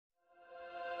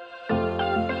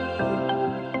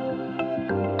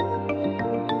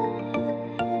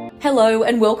Hello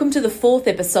and welcome to the fourth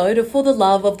episode of For the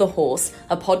Love of the Horse,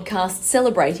 a podcast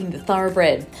celebrating the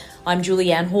thoroughbred. I'm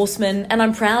Julianne Horseman and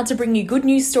I'm proud to bring you good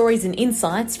news stories and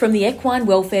insights from the Equine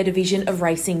Welfare Division of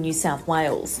Racing New South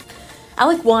Wales.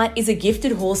 Alec White is a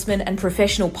gifted horseman and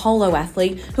professional polo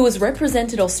athlete who has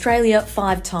represented Australia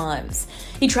 5 times.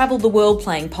 He travelled the world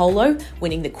playing polo,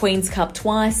 winning the Queen's Cup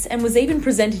twice, and was even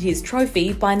presented his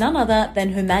trophy by none other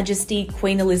than Her Majesty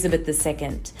Queen Elizabeth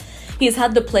II. He has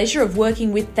had the pleasure of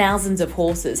working with thousands of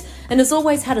horses and has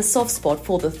always had a soft spot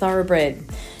for the thoroughbred.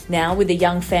 Now, with a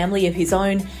young family of his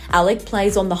own, Alec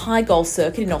plays on the high goal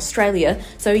circuit in Australia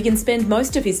so he can spend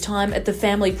most of his time at the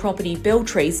family property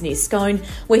Beltrees near Scone,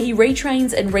 where he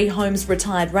retrains and rehomes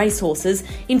retired racehorses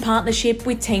in partnership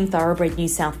with Team Thoroughbred New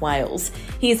South Wales.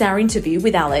 Here's our interview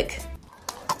with Alec.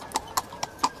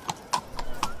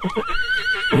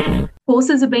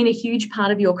 Horses have been a huge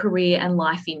part of your career and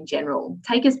life in general.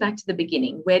 Take us back to the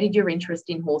beginning. Where did your interest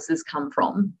in horses come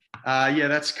from? Yeah,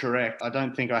 that's correct. I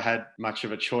don't think I had much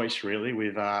of a choice really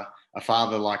with a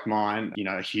father like mine,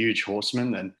 a huge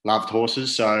horseman and loved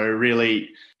horses. So really,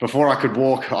 before I could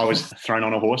walk, I was thrown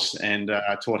on a horse and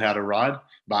taught how to ride.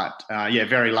 But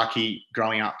very lucky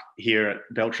growing up here at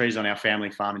Beltrees on our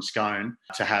family farm in Scone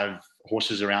to have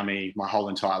horses around me my whole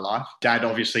entire life. Dad,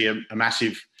 obviously a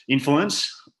massive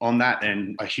influence on that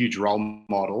and a huge role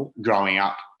model growing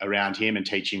up around him and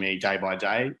teaching me day by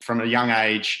day. From a young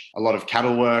age, a lot of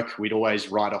cattle work. We'd always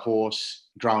ride a horse.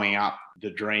 Growing up, the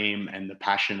dream and the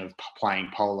passion of playing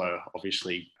polo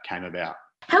obviously came about.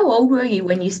 How old were you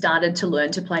when you started to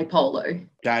learn to play polo?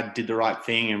 Dad did the right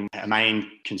thing, and a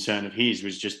main concern of his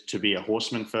was just to be a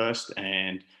horseman first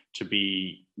and to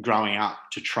be growing up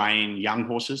to train young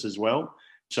horses as well.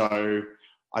 So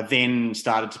I then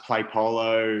started to play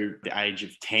polo at the age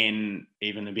of 10,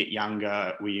 even a bit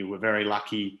younger. We were very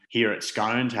lucky here at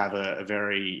Scone to have a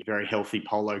very, very healthy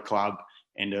polo club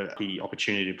and the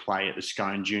opportunity to play at the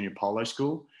Scone Junior Polo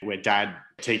School, where Dad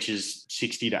teaches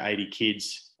 60 to 80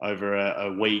 kids over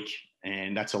a week.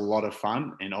 And that's a lot of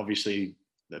fun. And obviously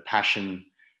the passion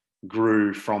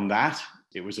grew from that.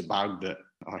 It was a bug that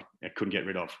I couldn't get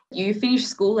rid of. You finished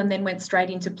school and then went straight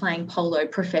into playing polo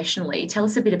professionally. Tell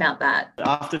us a bit about that.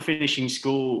 After finishing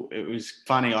school, it was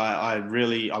funny. I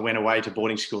went away to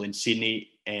boarding school in Sydney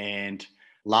and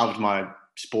loved my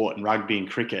sport and rugby and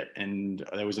cricket. And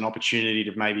there was an opportunity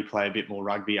to maybe play a bit more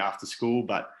rugby after school,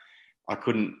 but I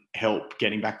couldn't help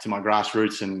getting back to my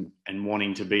grassroots and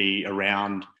wanting to be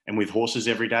around and with horses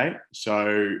every day.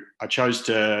 So I chose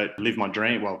to live my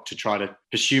dream, to try to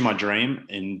pursue my dream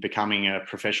in becoming a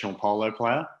professional polo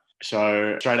player.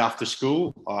 So straight after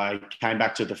school, I came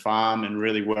back to the farm and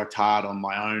really worked hard on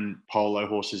my own polo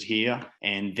horses here,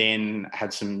 and then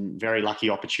had some very lucky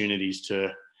opportunities to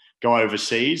go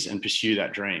overseas and pursue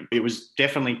that dream. It was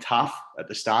definitely tough at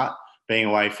the start, being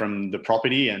away from the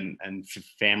property and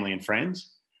family and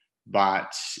friends,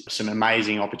 but some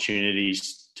amazing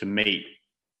opportunities to meet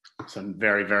some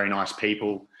very, very nice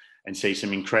people and see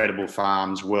some incredible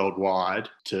farms worldwide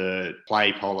to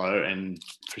play polo and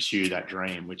pursue that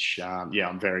dream, which,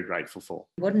 I'm very grateful for.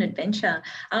 What an adventure.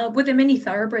 Were there many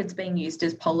thoroughbreds being used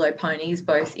as polo ponies,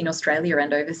 both in Australia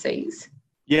and overseas?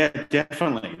 Yeah,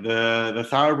 definitely. The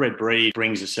thoroughbred breed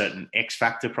brings a certain X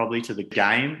factor probably to the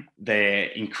game. They're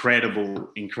incredible,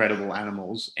 incredible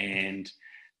animals, and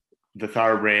the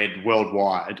thoroughbred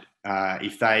worldwide,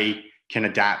 if they can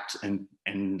adapt and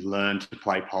learn to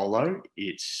play polo,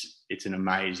 it's an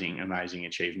amazing, amazing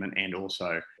achievement. And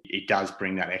also it does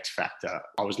bring that X factor.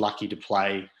 I was lucky to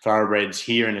play thoroughbreds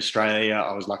here in Australia.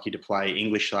 I was lucky to play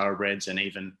English thoroughbreds, and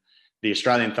even the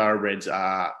Australian thoroughbreds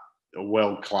are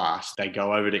world class. They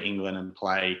go over to England and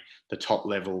play the top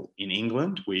level in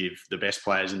England with the best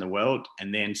players in the world,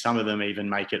 and then some of them even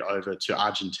make it over to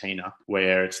Argentina,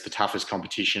 where it's the toughest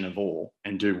competition of all,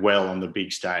 and do well on the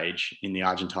big stage in the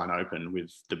Argentine Open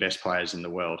with the best players in the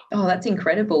world. Oh, that's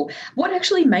incredible. What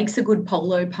actually makes a good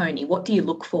polo pony? What do you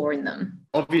look for in them?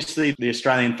 Obviously, the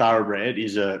Australian thoroughbred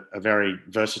is a very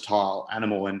versatile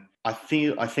animal, and I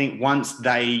think once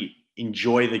they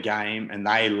enjoy the game and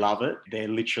they love it, they're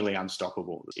literally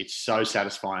unstoppable. It's so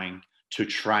satisfying to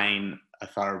train a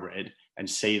thoroughbred and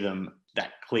see them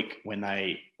that click when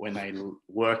they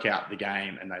work out the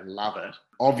game and they love it.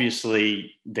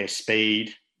 Obviously, their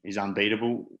speed is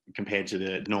unbeatable compared to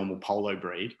the normal polo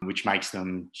breed, which makes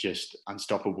them just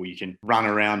unstoppable. You can run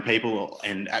around people,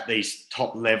 and at these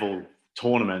top level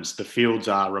tournaments, the fields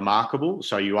are remarkable.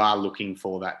 So you are looking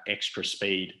for that extra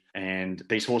speed. And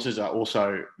these horses are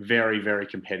also very, very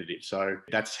competitive. So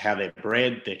that's how they're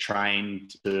bred. They're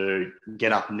trained to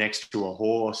get up next to a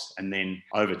horse and then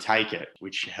overtake it,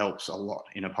 which helps a lot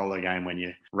in a polo game when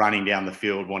you're running down the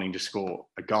field wanting to score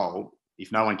a goal.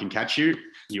 If no one can catch you,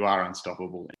 you are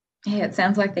unstoppable. Yeah, it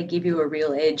sounds like they give you a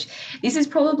real edge. This is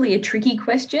probably a tricky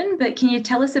question, but can you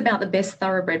tell us about the best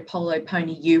thoroughbred polo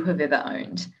pony you have ever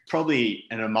owned? Probably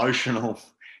an emotional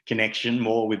connection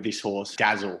more with this horse,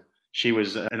 Dazzle. She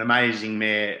was an amazing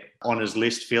mare, honours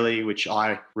list filly, which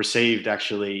I received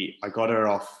actually. I got her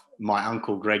off my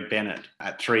uncle, Greg Bennett,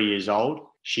 at 3 years old.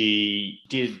 She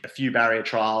did a few barrier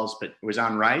trials, but was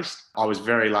unraced. I was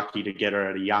very lucky to get her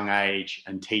at a young age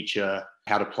and teach her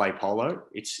how to play polo.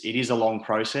 It is a long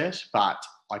process, but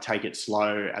I take it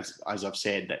slow. As I've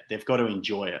said, that they've got to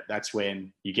enjoy it. That's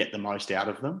when you get the most out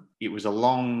of them. It was a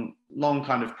long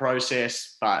kind of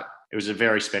process, but it was a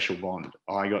very special bond.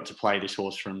 I got to play this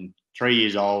horse from 3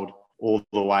 years old all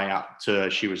the way up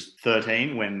to she was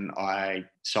 13 when I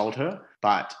sold her.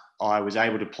 But I was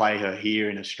able to play her here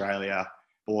in Australia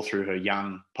all through her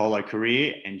young polo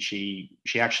career, and she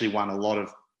actually won a lot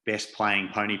of best playing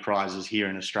pony prizes here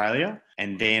in Australia.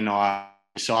 And then I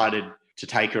decided to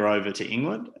take her over to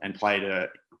England and played her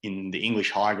in the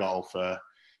English high goal for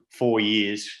 4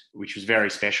 years, which was very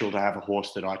special to have a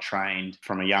horse that I trained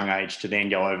from a young age to then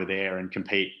go over there and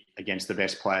compete against the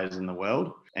best players in the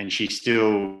world. And she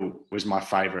still was my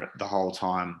favourite the whole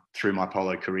time through my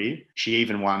polo career. She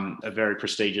even won a very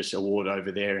prestigious award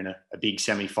over there in a big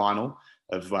semi-final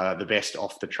of the best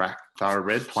off-the-track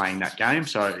thoroughbred playing that game.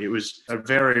 So it was a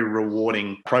very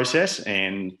rewarding process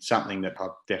and something that I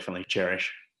definitely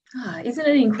cherish. Isn't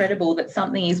it incredible that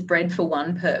something is bred for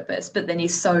one purpose, but then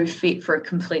is so fit for a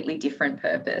completely different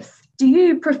purpose? Do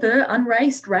you prefer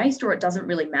unraced, raced, or it doesn't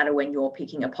really matter when you're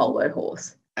picking a polo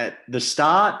horse? At the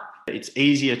start, it's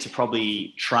easier to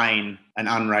probably train an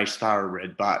unraced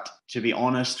thoroughbred, but to be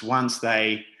honest, once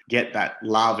they get that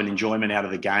love and enjoyment out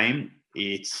of the game,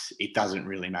 it doesn't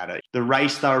really matter. The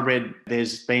race thoroughbred,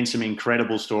 there's been some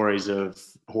incredible stories of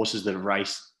horses that have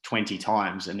raced 20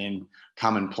 times and then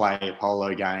come and play a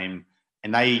polo game,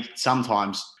 and they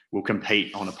sometimes will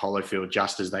compete on a polo field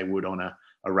just as they would on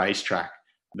a racetrack.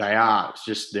 They are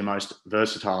just the most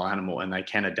versatile animal, and they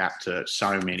can adapt to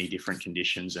so many different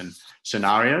conditions and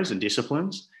scenarios and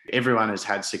disciplines. Everyone has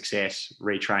had success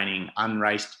retraining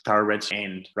unraced thoroughbreds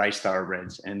and race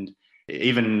thoroughbreds, and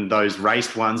even those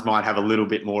raced ones might have a little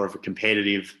bit more of a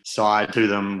competitive side to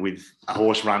them with a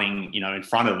horse running, in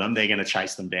front of them. They're going to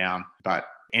chase them down. But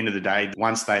end of the day,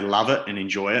 once they love it and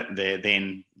enjoy it,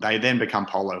 they then become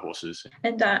polo horses.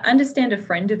 And I understand a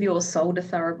friend of yours sold a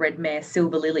thoroughbred mare,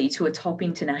 Silver Lily, to a top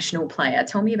international player.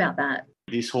 Tell me about that.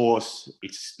 This horse,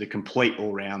 it's the complete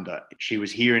all-rounder. She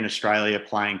was here in Australia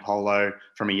playing polo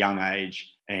from a young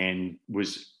age and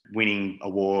was winning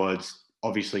awards,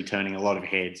 obviously turning a lot of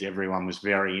heads. Everyone was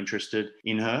very interested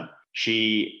in her.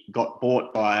 She got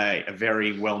bought by a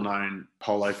very well-known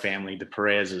polo family, the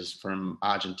Perez's from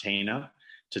Argentina,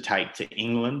 to take to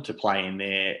England to play in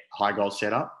their high goal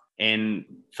setup. And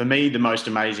for me, the most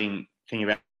amazing thing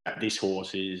about this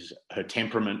horse is her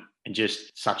temperament and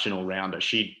just such an all-rounder.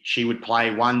 She would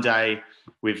play one day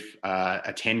with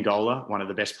a 10-goaler, one of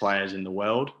the best players in the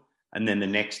world, and then the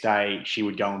next day she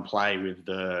would go and play with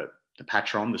the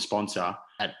patron, the sponsor,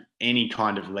 at any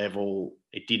kind of level.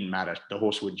 It didn't matter. The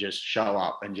horse would just show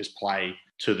up and just play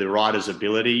to the rider's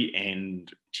ability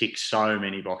and tick so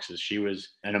many boxes. She was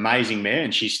an amazing mare,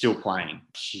 and she's still playing.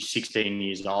 She's 16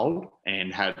 years old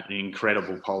and had an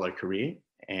incredible polo career,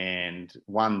 and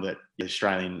one that the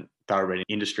Australian thoroughbred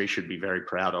industry should be very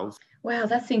proud of. Wow,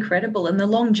 that's incredible. And the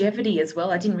longevity as well.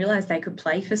 I didn't realise they could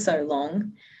play for so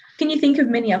long. Can you think of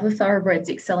many other thoroughbreds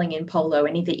excelling in polo,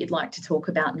 any that you'd like to talk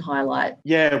about and highlight?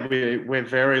 Yeah, we're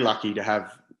very lucky to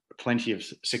have plenty of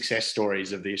success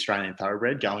stories of the Australian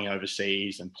thoroughbred going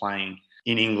overseas and playing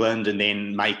in England and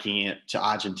then making it to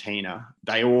Argentina.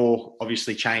 They all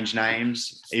obviously changed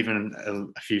names, even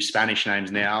a few Spanish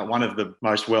names now. One of the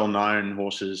most well-known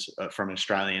horses from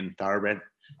Australian thoroughbred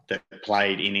that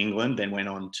played in England, then went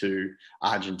on to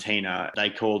Argentina, they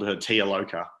called her Tia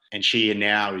Loca. And she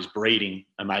now is breeding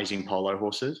amazing polo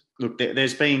horses. Look,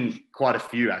 there's been quite a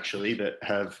few actually that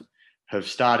have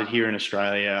started here in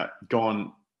Australia,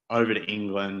 gone over to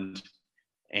England,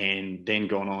 and then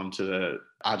gone on to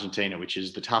Argentina, which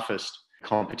is the toughest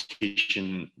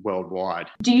competition worldwide.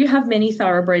 Do you have many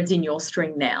thoroughbreds in your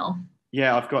string now?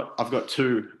 Yeah, I've got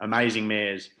two amazing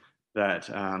mares that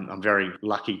I'm very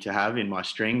lucky to have in my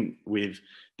string, with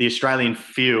the Australian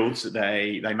fields,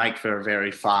 they make for a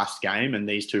very fast game, and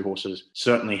these two horses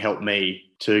certainly helped me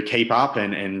to keep up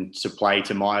and to play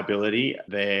to my ability.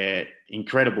 They're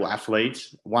incredible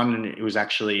athletes. One, it was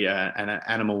actually an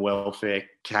animal welfare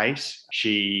case.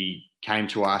 She came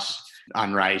to us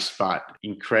unraced, but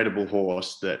incredible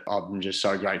horse that I'm just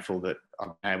so grateful that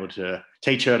I'm able to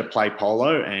teach her to play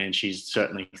polo, and she's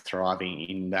certainly thriving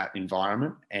in that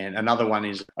environment. And another one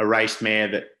is a race mare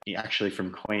that actually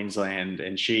from Queensland,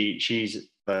 and she's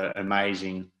an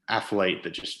amazing athlete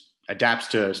that just adapts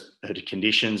to her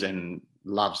conditions and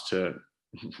loves to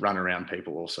run around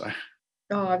people also.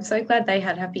 Oh, I'm so glad they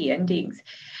had happy endings.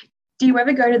 Do you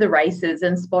ever go to the races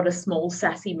and spot a small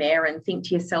sassy mare and think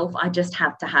to yourself, I just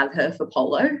have to have her for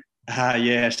polo?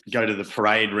 Yes, go to the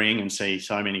parade ring and see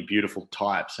so many beautiful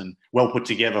types and well put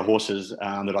together horses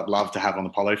that I'd love to have on the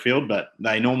polo field, but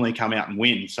they normally come out and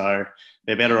win. So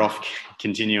they're better off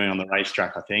continuing on the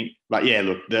racetrack, I think. But yeah,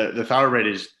 look, the Thoroughbred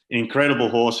is an incredible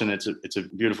horse, and it's a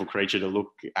beautiful creature to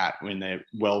look at when they're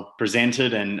well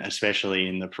presented, and especially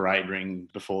in the parade ring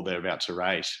before they're about to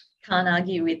race. Can't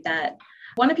argue with that.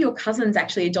 One of your cousins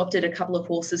actually adopted a couple of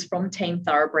horses from Team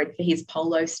Thoroughbred for his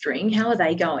polo string. How are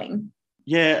they going?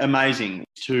 Yeah, amazing.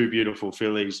 Two beautiful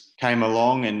fillies came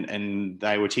along, and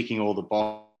they were ticking all the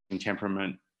boxes in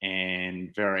temperament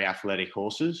and very athletic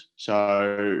horses.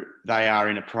 So they are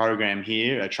in a program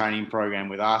here, a training program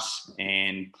with us,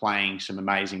 and playing some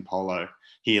amazing polo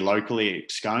here locally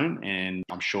at Scone. And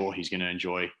I'm sure he's going to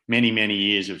enjoy many, many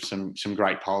years of some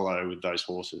great polo with those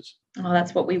horses. Oh,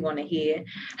 that's what we want to hear.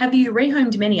 Have you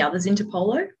rehomed many others into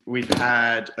polo? We've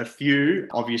had a few.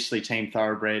 Obviously, Team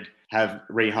Thoroughbred have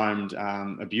rehomed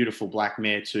a beautiful black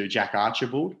mare to Jack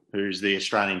Archibald, who's the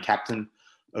Australian captain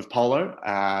of polo.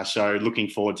 So looking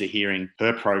forward to hearing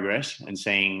her progress and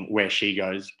seeing where she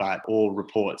goes. But all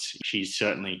reports, she's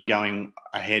certainly going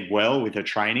ahead well with her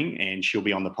training, and she'll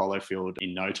be on the polo field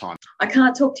in no time. I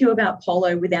can't talk to you about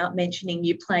polo without mentioning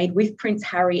you played with Prince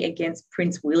Harry against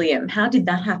Prince William. How did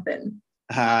that happen?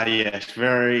 Yes,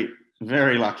 very,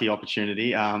 very lucky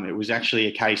opportunity. It was actually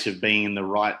a case of being in the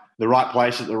right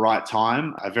place at the right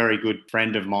time. A very good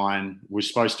friend of mine was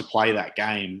supposed to play that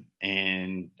game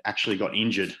and actually got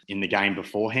injured in the game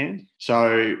beforehand.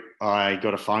 So I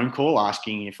got a phone call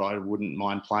asking if I wouldn't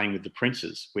mind playing with the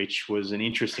Princes, which was an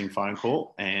interesting phone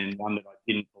call and one that I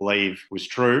didn't believe was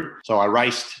true. So I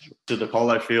raced to the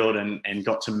polo field and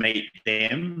got to meet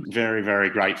them. Very, very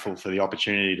grateful for the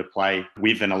opportunity to play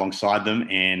with and alongside them,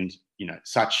 and, you know,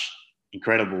 such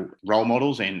incredible role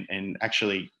models and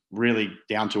actually really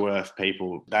down-to-earth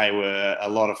people. They were a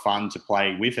lot of fun to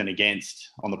play with and against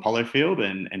on the polo field,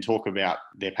 and talk about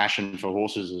their passion for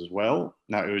horses as well.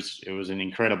 No, it was an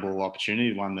incredible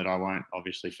opportunity, one that I won't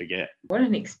obviously forget. What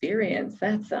an experience.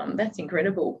 That's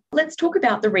incredible. Let's talk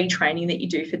about the retraining that you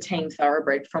do for Team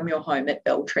Thoroughbred from your home at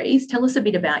Beltrees. Tell us a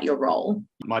bit about your role.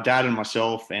 My dad and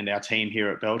myself and our team here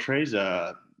at Beltrees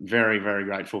are very, very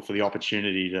grateful for the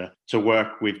opportunity to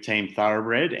work with Team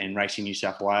Thoroughbred and Racing New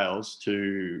South Wales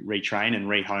to retrain and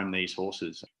rehome these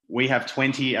horses. We have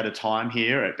 20 at a time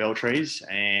here at Beltrees,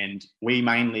 and we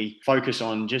mainly focus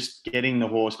on just getting the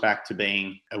horse back to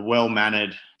being a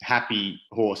well-mannered, happy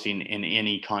horse in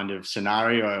any kind of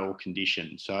scenario or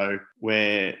condition. So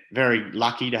we're very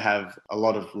lucky to have a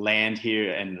lot of land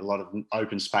here and a lot of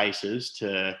open spaces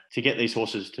to get these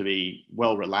horses to be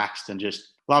well relaxed and just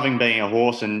loving being a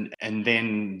horse, and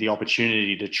then the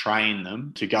opportunity to train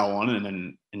them to go on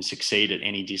and succeed at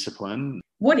any discipline.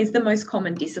 What is the most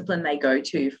common discipline they go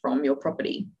to from your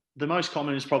property? The most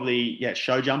common is probably,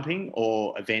 show jumping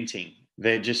or eventing.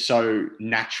 They're just so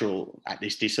natural at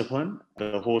this discipline.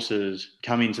 The horses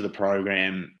come into the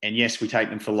program, and yes, we take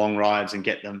them for long rides and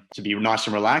get them to be nice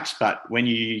and relaxed. But when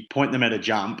you point them at a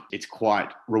jump, it's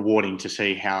quite rewarding to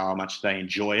see how much they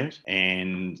enjoy it,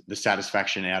 and the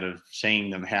satisfaction out of seeing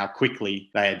them, how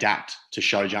quickly they adapt to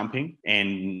show jumping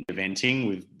and eventing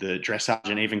with the dressage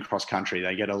and even cross country.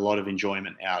 They get a lot of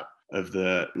enjoyment out of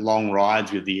the long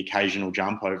rides with the occasional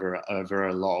jump over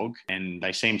a log, and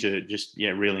they seem to just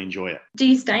really enjoy it. Do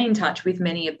you stay in touch with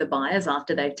many of the buyers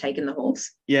after they've taken the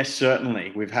horse? Yes,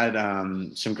 certainly. We've had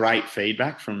some great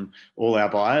feedback from all our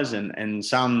buyers, and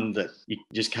some that you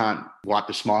just can't wipe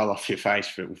the smile off your face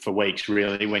for weeks,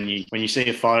 really, when you see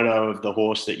a photo of the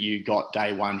horse that you got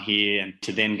day one here, and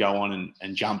to then go on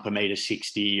and jump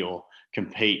 1.60 m or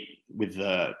compete with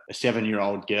a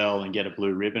 7-year-old girl and get a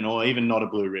blue ribbon, or even not a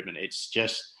blue ribbon. It's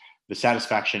just the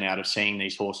satisfaction out of seeing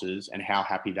these horses and how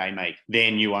happy they make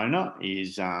their new owner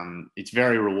is it's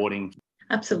very rewarding.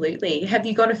 Absolutely. Have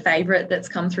you got a favourite that's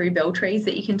come through Beltrees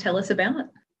that you can tell us about?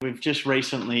 We've just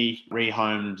recently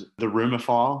rehomed the Rumour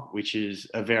File, which is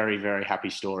a very, very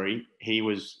happy story. He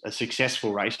was a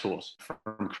successful racehorse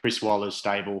from Chris Waller's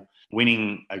stable,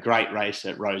 winning a great race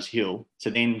at Rose Hill, to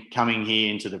then coming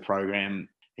here into the program.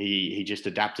 He just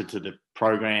adapted to the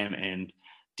program and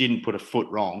didn't put a foot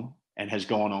wrong, and has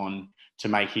gone on to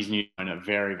make his new owner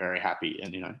very, very happy.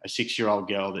 And, a 6-year-old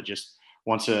girl that just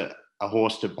wants a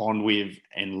horse to bond with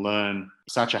and learn.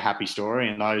 Such a happy story,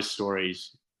 and those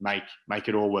stories make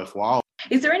it all worthwhile.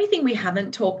 Is there anything we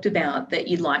haven't talked about that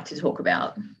you'd like to talk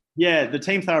about? Yeah, the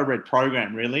Team Thoroughbred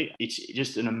program, really, it's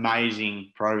just an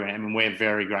amazing program, and we're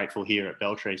very grateful here at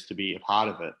Beltrees to be a part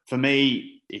of it. For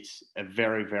me, it's a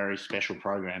very, very special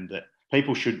program that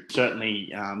people should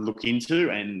certainly look into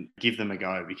and give them a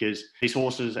go, because these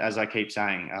horses, as I keep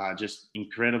saying, are just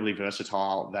incredibly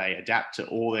versatile. They adapt to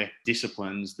all the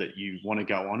disciplines that you want to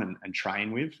go on and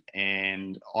train with.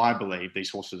 And I believe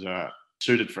these horses are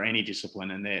suited for any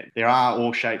discipline, and there are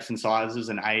all shapes and sizes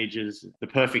and ages. The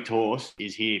perfect horse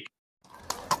is here.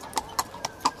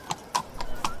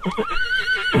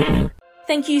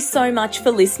 Thank you so much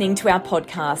for listening to our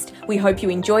podcast. We hope you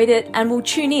enjoyed it, and we'll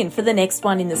tune in for the next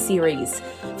one in the series.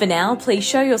 For now, please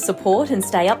show your support and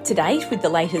stay up to date with the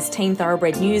latest Team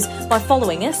Thoroughbred news by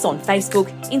following us on Facebook,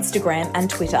 Instagram and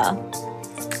Twitter.